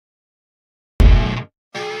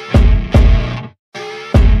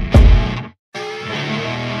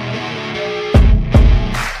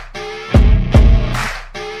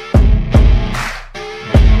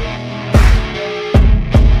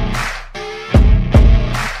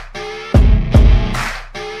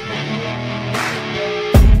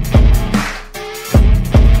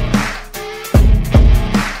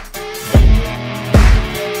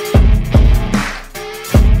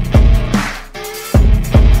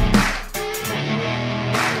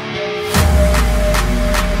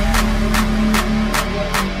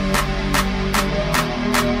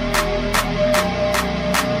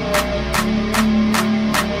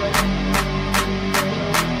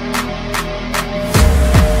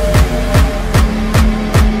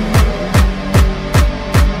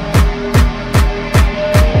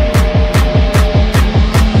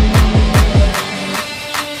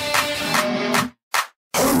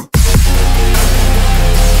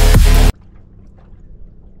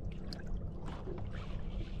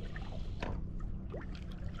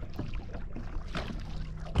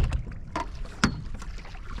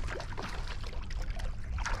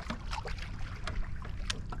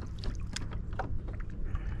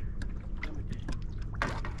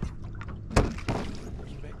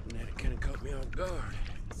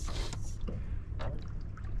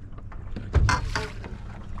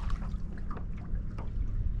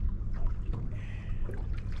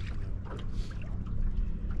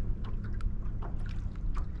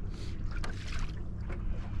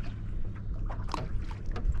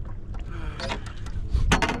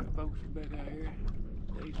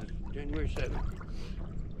7.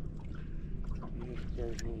 Here's the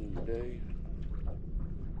first one of the day.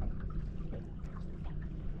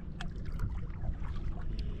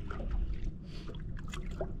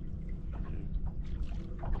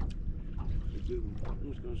 Good one.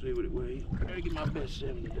 I'm just gonna see what it weighs. I gotta get my best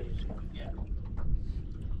 7 today. See what we got.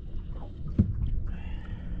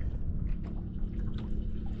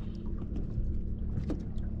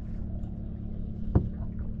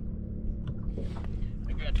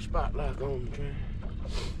 Spotlight on the train.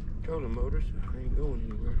 Trolling motors. I ain't going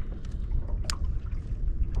anywhere.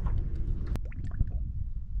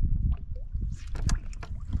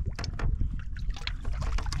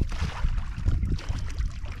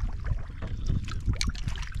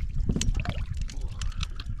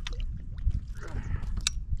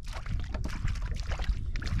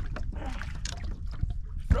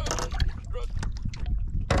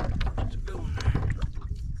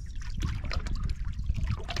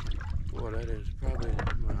 Boy, that is probably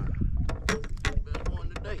my best one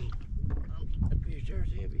today. That fish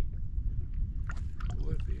there's heavy.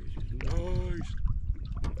 Boy, that fish is nice.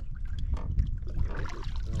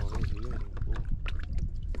 Oh, there's another one, boy.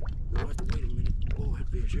 We'll have to wait a minute. Oh, that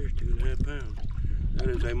fish there's 2.5 pounds. That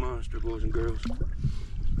is a monster, boys and girls.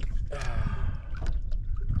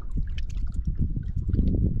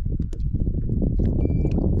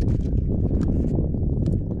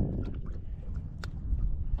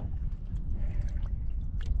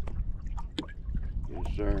 Yes,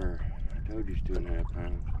 sir. I told you it's 2.5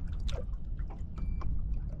 pounds.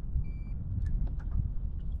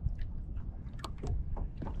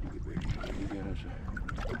 You got us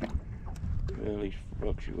well, he's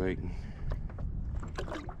fluctuating.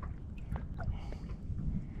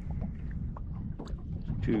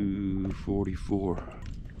 It's 244.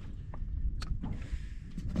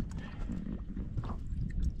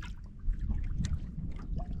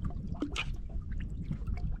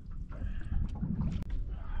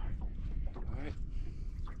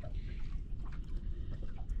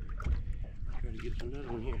 Get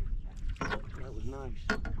another one here. That was nice.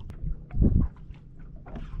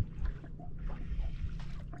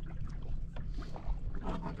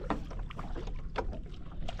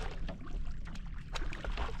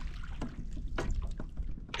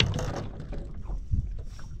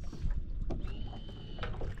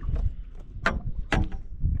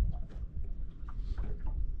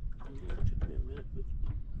 It took me a minute, but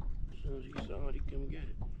as soon as he saw it, he come get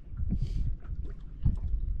it.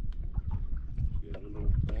 Got a little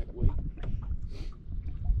back weight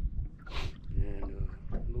and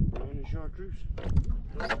a little brown and chartreuse.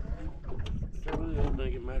 So, I don't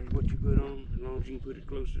think it matters what you put on, as long as you can put it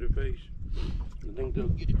close to their face. I think they'll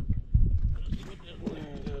get it. Let's see what that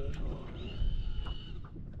one does.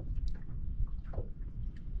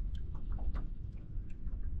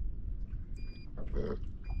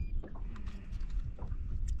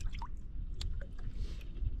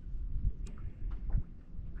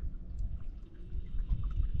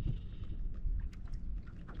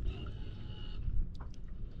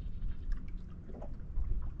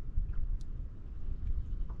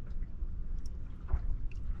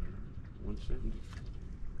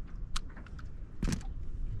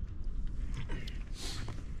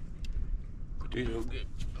 These old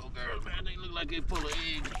girls, man, they look like they're full of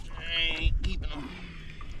eggs. I ain't keeping them.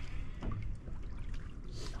 A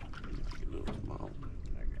little small.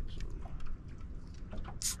 I got some.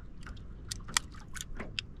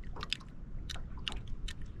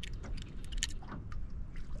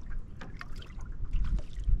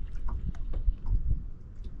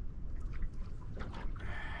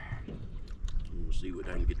 We'll see what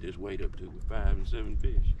I can get this weight up to with 5 and 7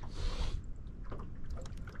 fish.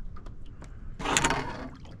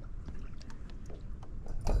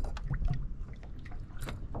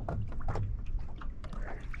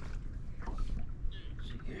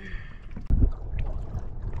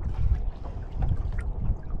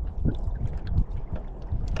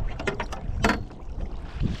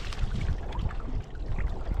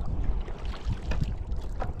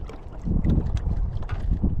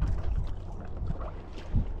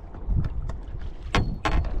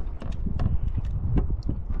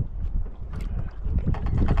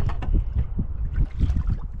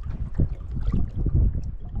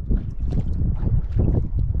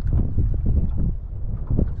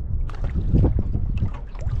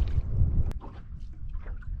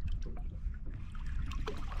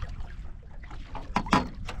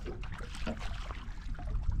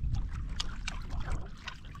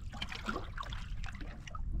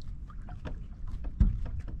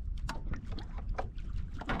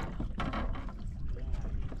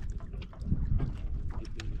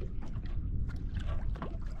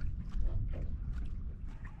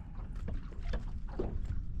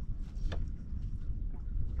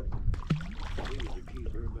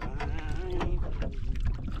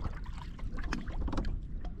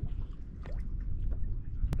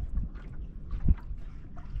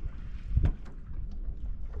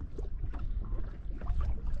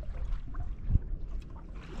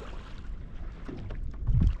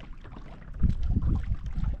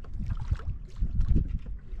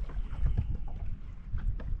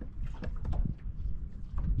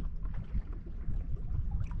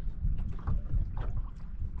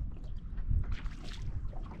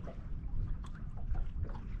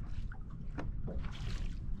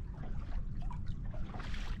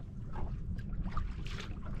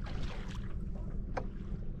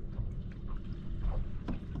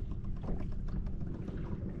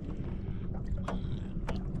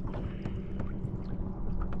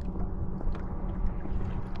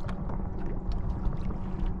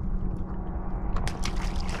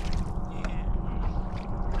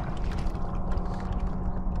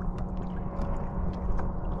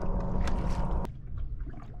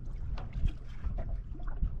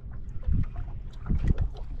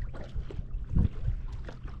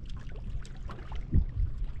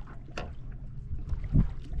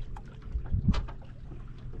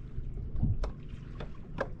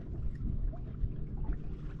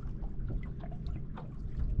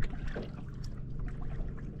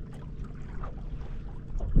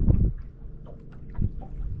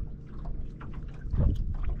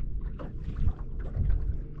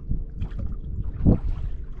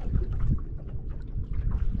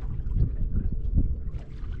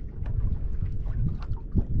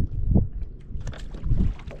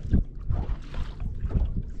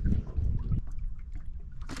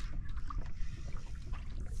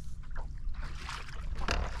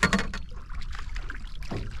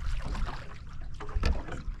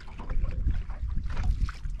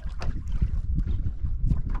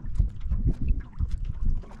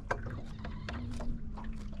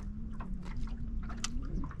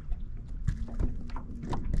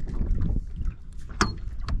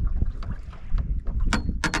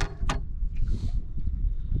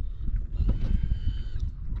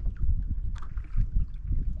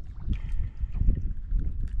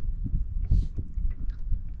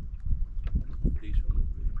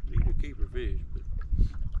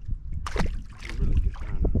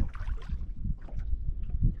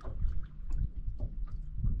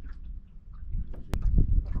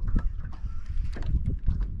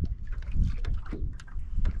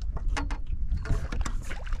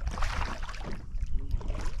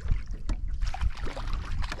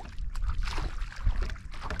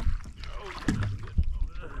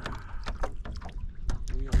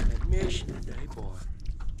 fishing today, boy.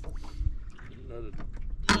 Another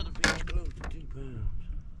fish close to 2 pounds.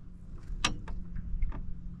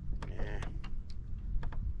 Yeah.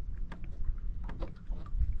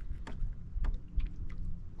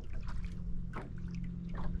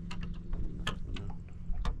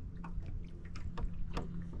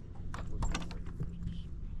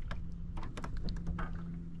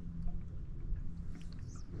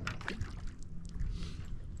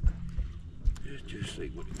 Let's just see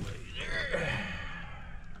what he weighs there.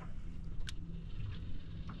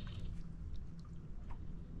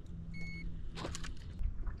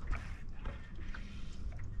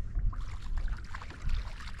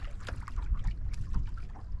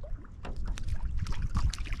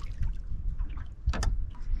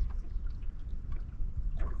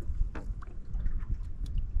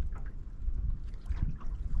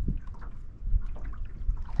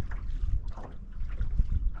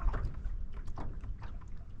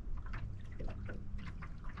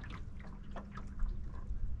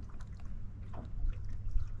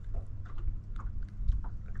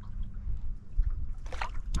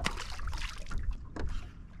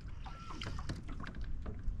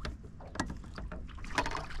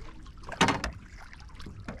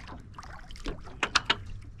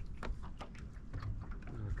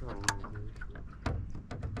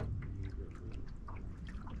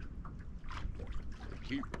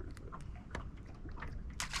 Keep it.